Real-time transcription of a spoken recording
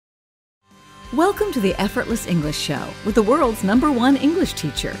Welcome to the Effortless English Show with the world's #1 English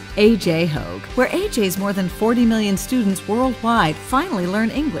teacher, AJ Hoge, where AJ's more than 40 million students worldwide finally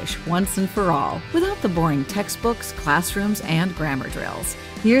learn English once and for all, without the boring textbooks, classrooms, and grammar drills.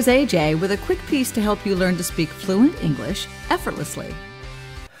 Here's AJ with a quick piece to help you learn to speak fluent English effortlessly.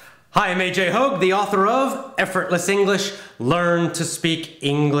 Hi, I'm AJ Hoge, the author of Effortless English, Learn to Speak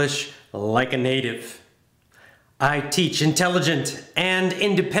English Like a Native. I teach intelligent and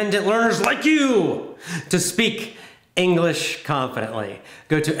independent learners like you to speak English confidently.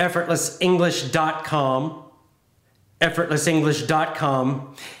 Go to effortlessenglish.com,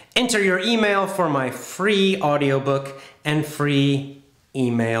 effortlessenglish.com. Enter your email for my free audiobook and free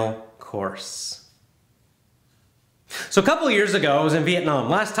email course. So a couple of years ago, I was in Vietnam.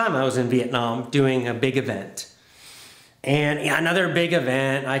 Last time I was in Vietnam doing a big event. And another big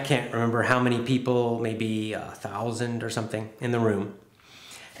event, I can't remember how many people, maybe 1,000 or something in the room.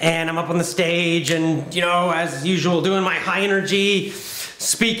 And I'm up on the stage and, as usual, doing my high energy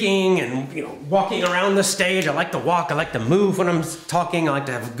speaking and, walking around the stage. I like to walk, I like to move when I'm talking. I like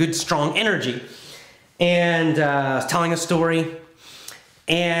to have good, strong energy. And I was telling a story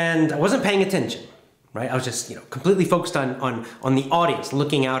and I wasn't paying attention, right? I was just, completely focused on the audience,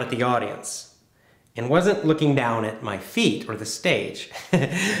 looking out at the audience. And wasn't looking down at my feet or the stage.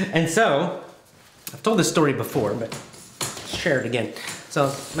 And so, I've told this story before, but I'll share it again. So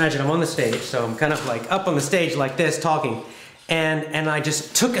imagine I'm on the stage, so I'm kind of like up on the stage like this talking, and I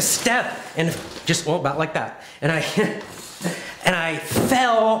just took a step and just, about like that. And I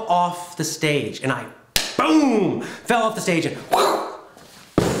fell off the stage, and I, boom, fell off the stage and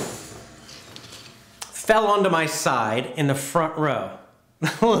fell onto my side in the front row.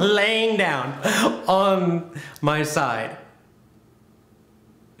 Laying down on my side.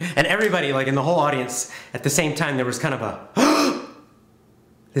 And everybody, like in the whole audience, at the same time, there was kind of a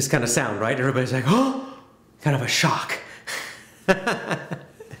this kind of sound, right? Everybody's like, oh, kind of a shock.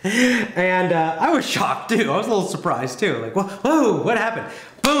 And I was shocked too. I was a little surprised too. Like, whoa, what happened?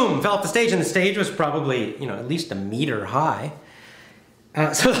 Boom, fell off the stage, and the stage was probably, at least a meter high.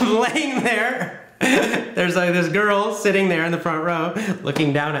 So I'm laying there. There's like this girl sitting there in the front row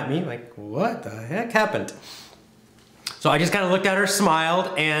looking down at me like, what the heck happened? So I just kind of looked at her,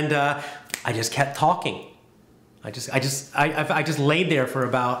 smiled, and I just kept talking. I just laid there for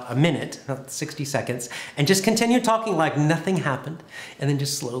about a minute, 60 seconds, and just continued talking like nothing happened, and then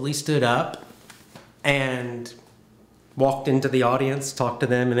just slowly stood up and walked into the audience, talked to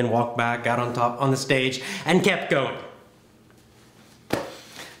them, and then walked back, got on the stage, and kept going.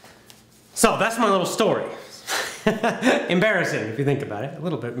 So that's my little story. Embarrassing if you think about it, a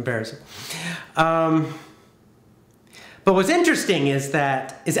little bit embarrassing. But what's interesting is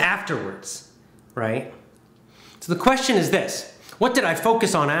afterwards, right? So the question is this: what did I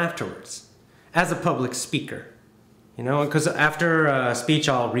focus on afterwards as a public speaker? Because after a speech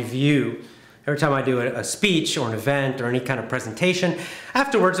I'll review. Every time I do a speech or an event or any kind of presentation,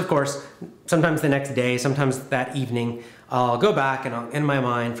 afterwards, of course, sometimes the next day, sometimes that evening, I'll go back and in my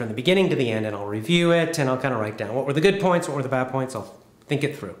mind from the beginning to the end, and I'll review it, and I'll kind of write down what were the good points, what were the bad points. I'll think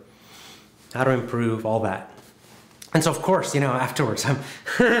it through, how to improve, all that. And so, of course, afterwards,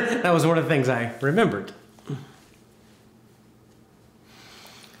 that was one of the things I remembered.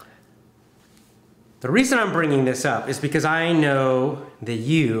 The reason I'm bringing this up is because I know that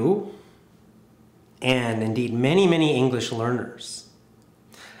you, and indeed many, many English learners,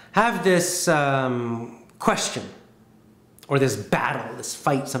 have this question, or this battle, this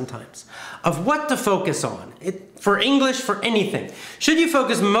fight sometimes, of what to focus on. For English, for anything. Should you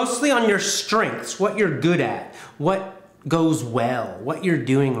focus mostly on your strengths, what you're good at, what goes well, what you're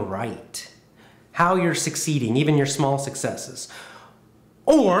doing right, how you're succeeding, even your small successes?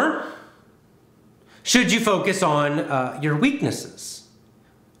 Or should you focus on your weaknesses?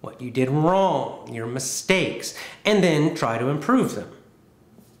 What you did wrong, your mistakes, and then try to improve them.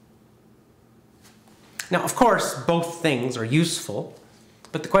 Now, of course, both things are useful,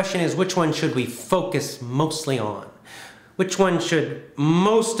 but the question is, which one should we focus mostly on? Which one should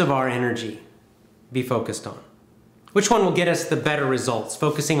most of our energy be focused on? Which one will get us the better results,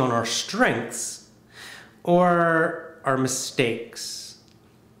 focusing on our strengths or our mistakes?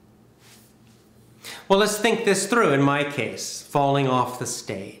 Well, let's think this through. In my case, falling off the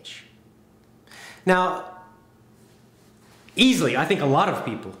stage. Now, easily, I think a lot of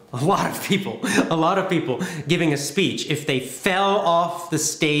people giving a speech, if they fell off the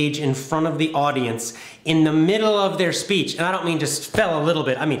stage in front of the audience in the middle of their speech, and I don't mean just fell a little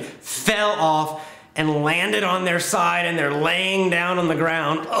bit, I mean fell off and landed on their side and they're laying down on the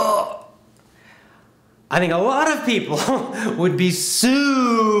ground, I think a lot of people would be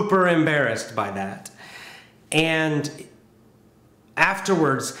super embarrassed by that. And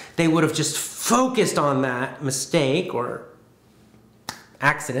afterwards, they would have just focused on that mistake or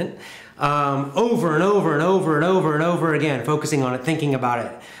accident over and over and over and over and over again, focusing on it, thinking about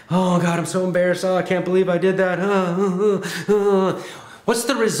it. Oh God, I'm so embarrassed. Oh, I can't believe I did that. What's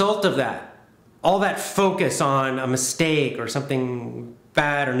the result of that? All that focus on a mistake or something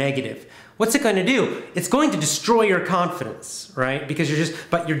bad or negative. What's it going to do? It's going to destroy your confidence, right? Because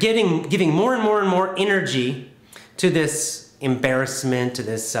you're giving more and more and more energy to this embarrassment, to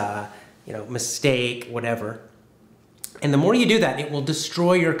this mistake, whatever. And the more you do that, it will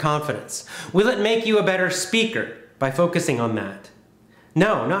destroy your confidence. Will it make you a better speaker by focusing on that?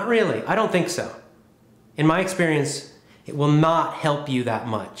 No, not really. I don't think so. In my experience, it will not help you that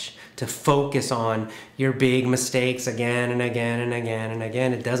much to focus on your big mistakes again and again and again and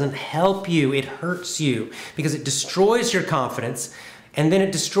again. It doesn't help you. It hurts you because it destroys your confidence, and then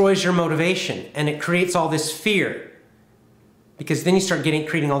it destroys your motivation, and it creates all this fear. Because then you start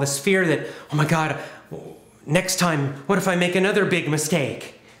creating all this fear that, oh my God, next time, what if I make another big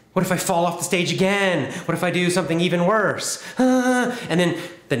mistake? What if I fall off the stage again? What if I do something even worse? And then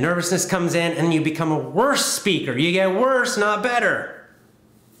the nervousness comes in, and you become a worse speaker. You get worse, not better.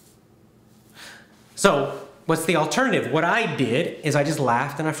 So what's the alternative? What I did is I just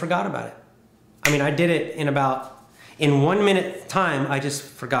laughed and I forgot about it. I mean, I did it in 1 minute time, I just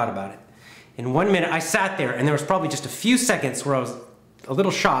forgot about it. In 1 minute, I sat there, and there was probably just a few seconds where I was a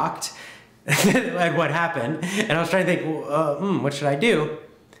little shocked at what happened. And I was trying to think, what should I do?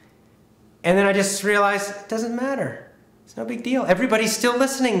 And then I just realized, it doesn't matter. It's no big deal. Everybody's still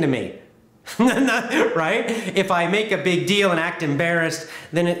listening to me. Right? If I make a big deal and act embarrassed,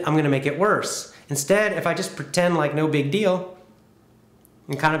 then I'm going to make it worse. Instead, if I just pretend like no big deal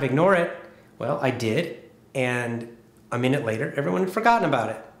and kind of ignore it, well, I did. And a minute later, everyone had forgotten about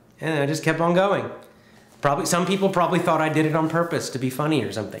it. And I just kept on going. Some people probably thought I did it on purpose to be funny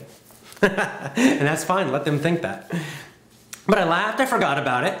or something. And that's fine. Let them think that. But I laughed. I forgot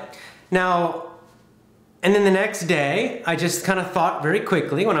about it. Now, and then the next day, I just kind of thought very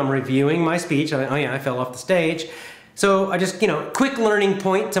quickly when I'm reviewing my speech, oh yeah, I fell off the stage. So I just, quick learning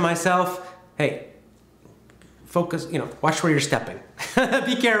point to myself, hey, focus, watch where you're stepping.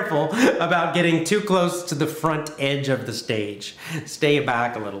 Be careful about getting too close to the front edge of the stage. Stay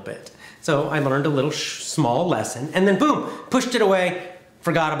back a little bit. So I learned a little small lesson, and then boom, pushed it away.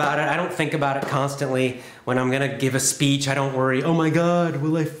 Forgot about it. I don't think about it constantly. When I'm going to give a speech, I don't worry, oh my God,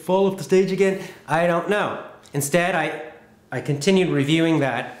 will I fall off the stage again? I don't know. Instead, I continued reviewing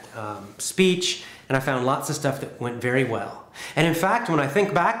that speech, and I found lots of stuff that went very well. And in fact, when I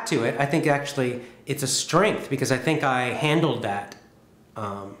think back to it, I think actually it's a strength, because I think I handled that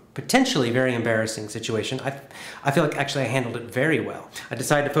potentially very embarrassing situation. I feel like actually I handled it very well. I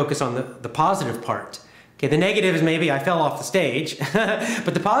decided to focus on the positive part. Okay, the negative is maybe I fell off the stage,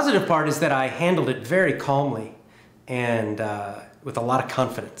 but the positive part is that I handled it very calmly and with a lot of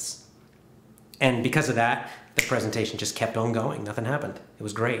confidence. And because of that, the presentation just kept on going. Nothing happened. It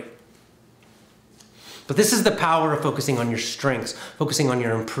was great. But this is the power of focusing on your strengths, focusing on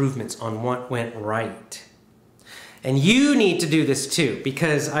your improvements, on what went right. And you need to do this too,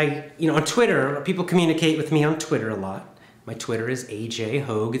 because on Twitter, people communicate with me on Twitter a lot. My Twitter is AJ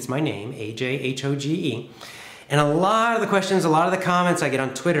Hoge. It's my name, AJ-H-O-G-E. And a lot of the questions, a lot of the comments I get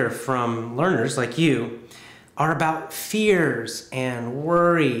on Twitter from learners like you are about fears and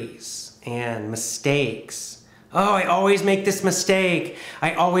worries and mistakes. Oh, I always make this mistake.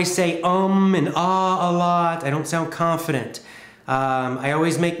 I always say and ah a lot. I don't sound confident. I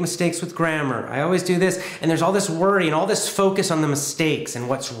always make mistakes with grammar. I always do this. And there's all this worry and all this focus on the mistakes and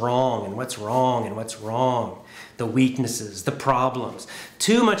what's wrong and what's wrong and what's wrong. The weaknesses, the problems.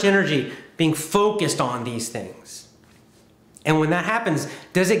 Too much energy being focused on these things. And when that happens,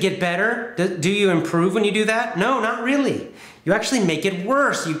 does it get better? Do you improve when you do that? No, not really. You actually make it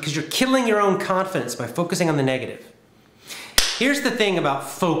worse because you're killing your own confidence by focusing on the negative. Here's the thing about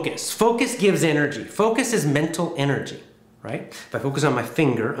focus. Focus gives energy. Focus is mental energy, right? If I focus on my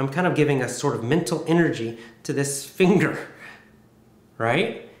finger, I'm kind of giving a sort of mental energy to this finger,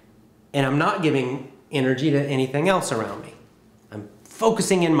 right? And I'm not giving energy to anything else around me. I'm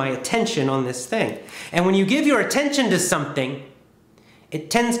focusing in my attention on this thing. And when you give your attention to something, it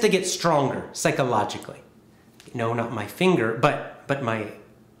tends to get stronger psychologically. No, not my finger, but my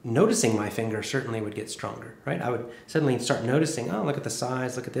noticing my finger certainly would get stronger, right? I would suddenly start noticing, oh, look at the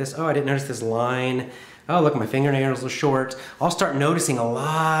size, look at this. Oh, I didn't notice this line. Oh, look, my fingernails are short. I'll start noticing a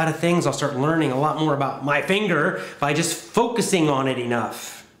lot of things. I'll start learning a lot more about my finger by just focusing on it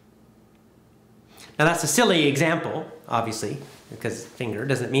enough. Now that's a silly example, obviously, because finger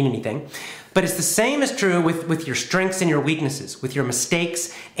doesn't mean anything. But it's the same is true with your strengths and your weaknesses, with your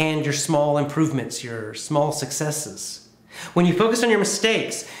mistakes and your small improvements, your small successes. When you focus on your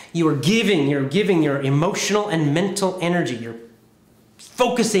mistakes, you're giving your emotional and mental energy. You're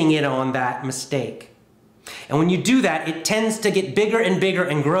focusing it on that mistake. And when you do that, it tends to get bigger and bigger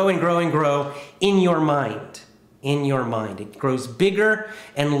and grow and grow and grow in your mind. In your mind. It grows bigger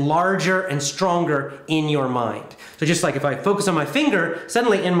and larger and stronger in your mind. So just like if I focus on my finger,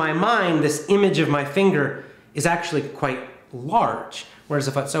 suddenly in my mind, this image of my finger is actually quite large. Whereas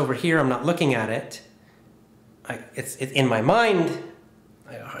if it's over here, I'm not looking at it. It's in my mind.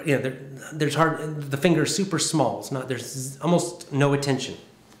 The finger is super small. There's almost no attention.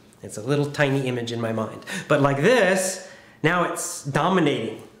 It's a little tiny image in my mind. But like this, now it's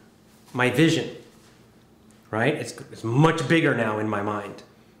dominating my vision. Right? It's much bigger now in my mind,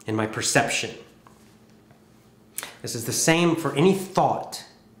 in my perception. This is the same for any thought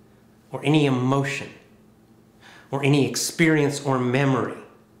or any emotion or any experience or memory.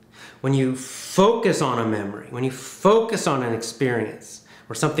 When you focus on a memory, when you focus on an experience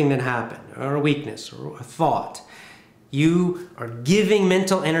or something that happened or a weakness or a thought, you are giving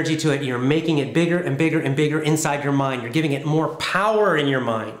mental energy to it. You're making it bigger and bigger and bigger inside your mind. You're giving it more power in your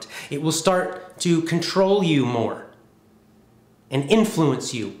mind. It will start to control you more and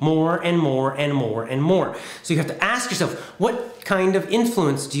influence you more and more and more and more. So you have to ask yourself, what kind of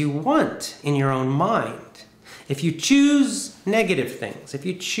influence do you want in your own mind? If you choose negative things, if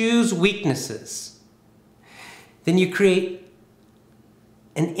you choose weaknesses, then you create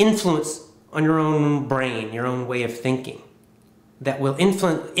an influence on your own brain, your own way of thinking, that will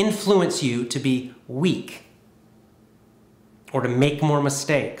influence you to be weak, or to make more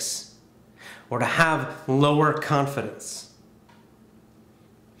mistakes, or to have lower confidence.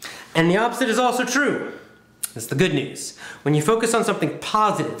 And the opposite is also true. That's the good news. When you focus on something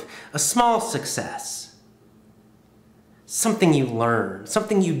positive, a small success, something you learned,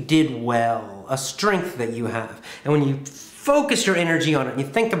 something you did well, a strength that you have, and when you focus your energy on it, and you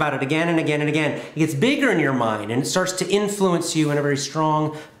think about it again and again and again, it gets bigger in your mind, and it starts to influence you in a very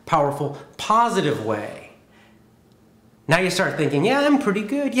strong, powerful, positive way. Now you start thinking, yeah, I'm pretty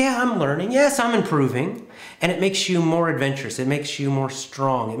good. Yeah, I'm learning. Yes, I'm improving. And it makes you more adventurous. It makes you more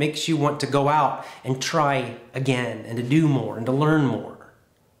strong. It makes you want to go out and try again and to do more and to learn more.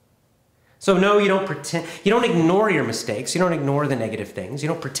 So no, you don't pretend. You don't ignore your mistakes. You don't ignore the negative things. You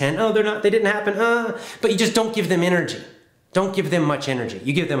don't pretend, oh, they didn't happen. But you just don't give them energy. Don't give them much energy.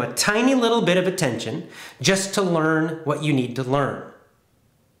 You give them a tiny little bit of attention just to learn what you need to learn.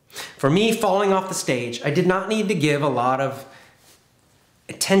 For me, falling off the stage, I did not need to give a lot of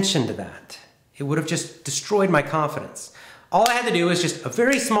attention to that. It would have just destroyed my confidence. All I had to do was just a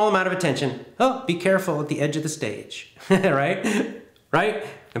very small amount of attention. Oh, be careful at the edge of the stage, right? Right?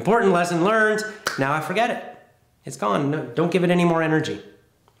 Important lesson learned. Now I forget it. It's gone. No, don't give it any more energy.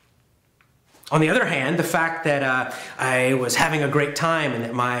 On the other hand, the fact that I was having a great time and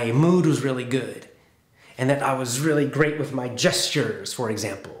that my mood was really good and that I was really great with my gestures, for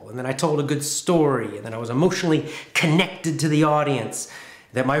example, and that I told a good story and that I was emotionally connected to the audience,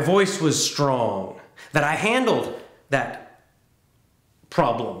 that my voice was strong, that I handled that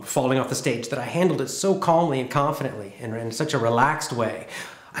problem, falling off the stage, that I handled it so calmly and confidently and in such a relaxed way.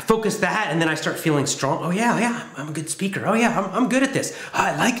 I focus that and then I start feeling strong. Oh yeah, I'm a good speaker. Oh yeah, I'm good at this. Oh,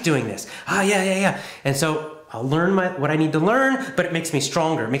 I like doing this. Oh yeah. And so I'll learn what I need to learn, but it makes me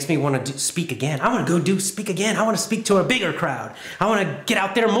stronger. It makes me want to speak again. I want to go speak again. I want to speak to a bigger crowd. I want to get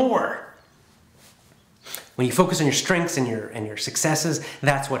out there more. When you focus on your strengths and your successes,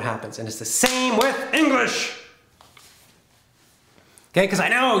 that's what happens. And it's the same with English. Okay, because I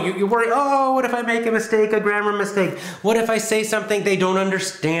know you worry, oh, what if I make a mistake, a grammar mistake? What if I say something they don't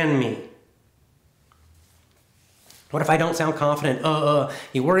understand me? What if I don't sound confident?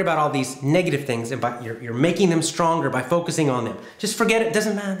 You worry about all these negative things, and you're making them stronger by focusing on them. Just forget it,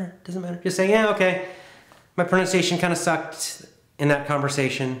 doesn't matter, Just say, yeah, okay, my pronunciation kind of sucked in that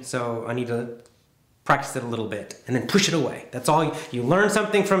conversation, so I need to practice it a little bit, and then push it away. That's all. You learn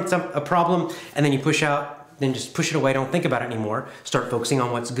something from a problem, and then you push out. Then just push it away, don't think about it anymore. Start focusing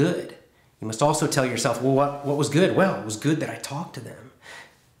on what's good. You must also tell yourself, well, what was good? Well, it was good that I talked to them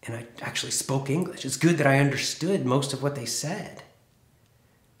and I actually spoke English. It's good that I understood most of what they said.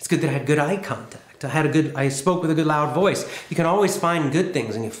 It's good that I had good eye contact. I spoke with a good loud voice. You can always find good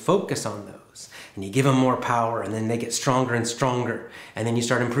things and you focus on those and you give them more power and then they get stronger and stronger. And then you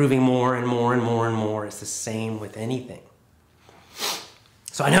start improving more and more and more and more. It's the same with anything.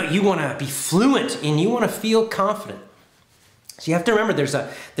 So I know you want to be fluent and you want to feel confident. So you have to remember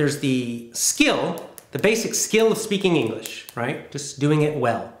there's the skill, the basic skill of speaking English, right? Just doing it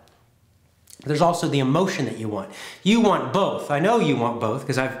well. There's also the emotion that you want. You want both. I know you want both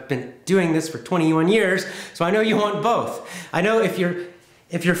because I've been doing this for 21 years, so I know you want both. I know if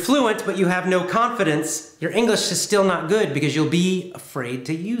you're fluent but you have no confidence, your English is still not good because you'll be afraid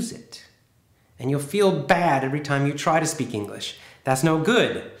to use it. And you'll feel bad every time you try to speak English. That's no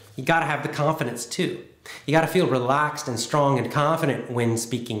good. You gotta have the confidence too. You gotta feel relaxed and strong and confident when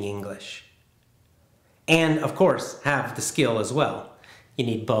speaking English. And of course, have the skill as well. You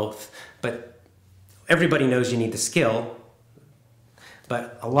need both, but everybody knows you need the skill,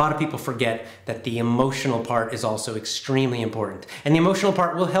 but a lot of people forget that the emotional part is also extremely important. And the emotional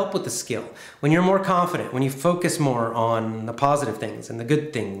part will help with the skill. When you're more confident, when you focus more on the positive things and the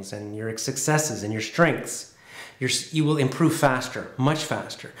good things and your successes and your strengths, you will improve faster, much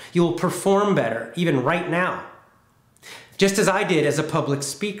faster. You will perform better, even right now. Just as I did as a public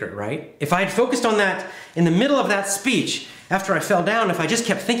speaker, right? If I had focused on that in the middle of that speech, after I fell down, if I just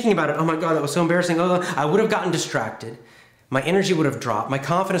kept thinking about it, oh my God, that was so embarrassing, oh, I would have gotten distracted. My energy would have dropped, my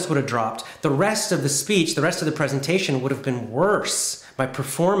confidence would have dropped. The rest of the speech, the rest of the presentation would have been worse. My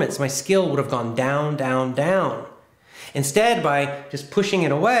performance, my skill would have gone down, down, down. Instead, by just pushing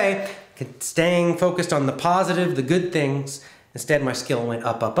it away, staying focused on the positive, the good things, instead my skill went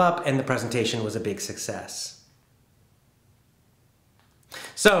up, up, up, and the presentation was a big success.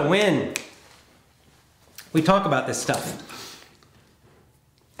 So when we talk about this stuff,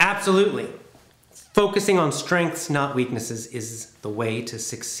 absolutely, focusing on strengths, not weaknesses, is the way to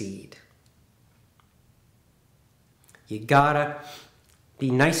succeed. You gotta be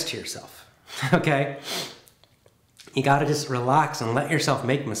nice to yourself, okay? You gotta just relax and let yourself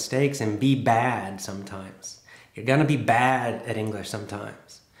make mistakes and be bad sometimes. You're gonna be bad at English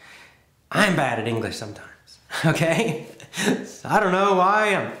sometimes. I'm bad at English sometimes, okay? I don't know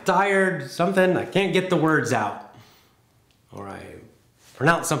why, I'm tired, something, I can't get the words out. Or I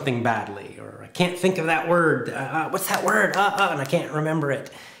pronounce something badly, or I can't think of that word. What's that word? And I can't remember it.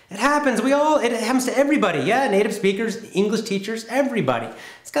 It happens, it happens to everybody. Yeah, native speakers, English teachers, everybody.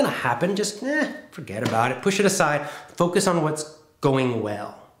 It's gonna happen, just forget about it, push it aside, focus on what's going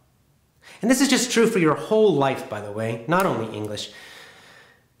well. And this is just true for your whole life, by the way, not only English.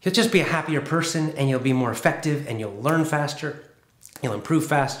 You'll just be a happier person and you'll be more effective and you'll learn faster, you'll improve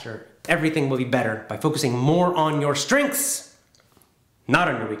faster. Everything will be better by focusing more on your strengths, not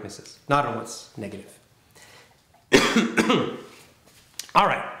on your weaknesses, not on what's negative. All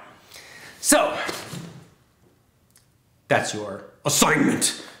right. So, that's your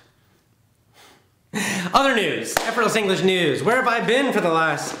assignment. Other news, Effortless English news. Where have I been for the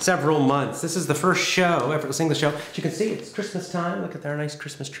last several months? This is the first show, Effortless English show. As you can see, it's Christmas time. Look at our nice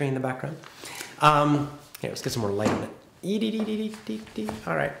Christmas tree in the background. Here, let's get some more light on it.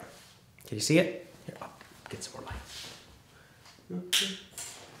 All right. Can you see it? Here, I'll get some more light.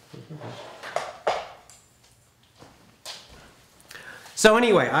 So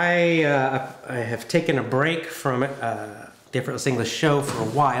anyway, I have taken a break from the Effortless English show for a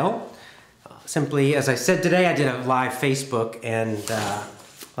while. Simply, as I said today, I did a live Facebook and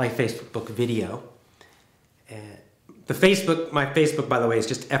live Facebook video. And my Facebook, by the way, is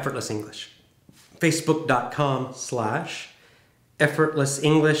just Effortless English. Facebook.com/Effortless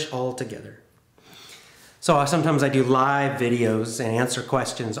English all together. So sometimes I do live videos and answer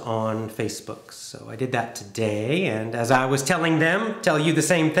questions on Facebook. So I did that today, and as I was tell you the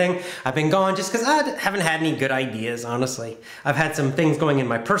same thing, I've been gone just because I haven't had any good ideas, honestly. I've had some things going in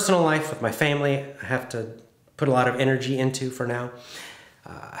my personal life with my family I have to put a lot of energy into for now.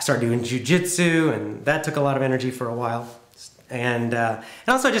 I started doing jiu-jitsu, and that took a lot of energy for a while. And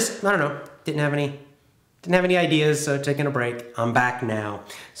also just, I don't know, didn't have any ideas, so taking a break. I'm back now.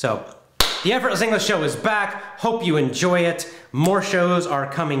 So the Effortless English show is back. Hope you enjoy it. More shows are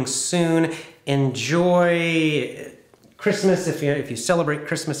coming soon. Enjoy Christmas. If you celebrate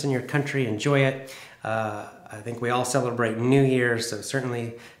Christmas in your country, enjoy it. I think we all celebrate New Year's, so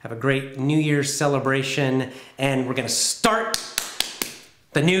certainly have a great New Year's celebration. And we're gonna start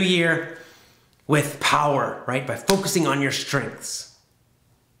the new year with power, right? By focusing on your strengths.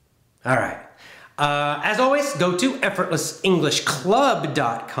 All right. As always, go to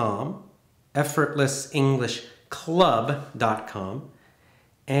effortlessenglishclub.com. effortlessenglishclub.com,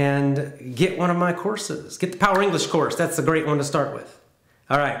 and get one of my courses. Get the Power English course. That's a great one to start with.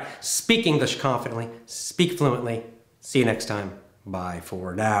 All right, speak English confidently, speak fluently. See you next time. Bye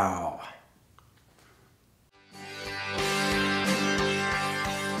for now.